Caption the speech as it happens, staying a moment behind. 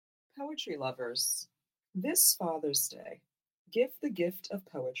Poetry lovers, this Father's Day, give the gift of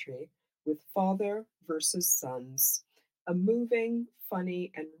poetry with Father versus Sons, a moving,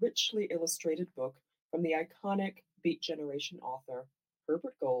 funny, and richly illustrated book from the iconic Beat Generation author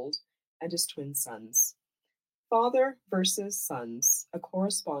Herbert Gold and his twin sons. Father versus Sons, a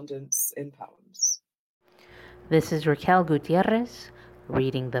correspondence in poems. This is Raquel Gutierrez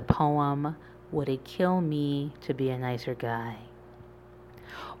reading the poem Would It Kill Me to Be a Nicer Guy?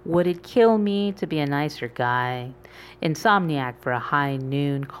 Would it kill me to be a nicer guy? Insomniac for a high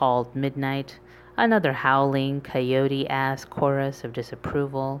noon called midnight. Another howling, coyote-ass chorus of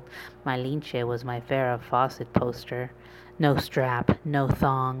disapproval. Malinche was my Farrah Fawcett poster. No strap, no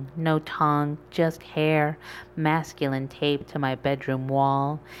thong, no tongue, just hair, masculine tape to my bedroom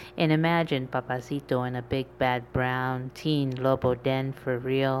wall. And imagine Papacito in a big bad brown, teen Lobo den for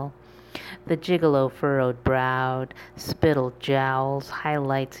real. The gigolo furrowed browed, spittled jowls,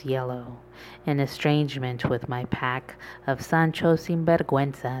 highlights yellow. An estrangement with my pack of Sancho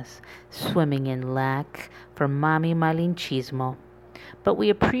sinvergüenzas, swimming in lack for Mami Malinchismo. But we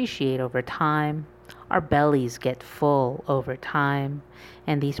appreciate over time. Our bellies get full over time,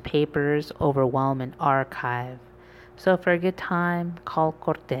 and these papers overwhelm an archive. So for a good time, call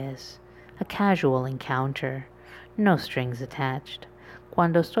Cortez. A casual encounter, no strings attached.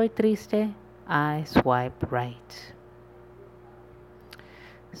 Cuando estoy triste, I swipe right.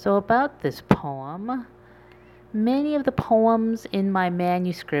 So about this poem, many of the poems in my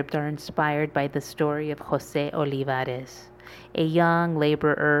manuscript are inspired by the story of Jose Olivares, a young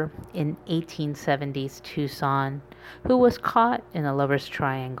laborer in 1870s Tucson who was caught in a lover's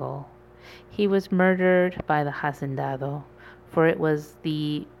triangle. He was murdered by the hacendado, for it was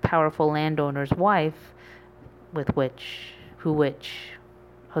the powerful landowner's wife which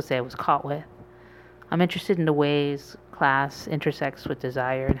Jose was caught with. I'm interested in the ways class intersects with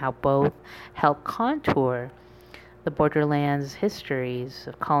desire and how both help contour the borderlands' histories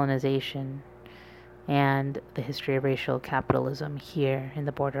of colonization and the history of racial capitalism here in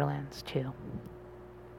the borderlands too.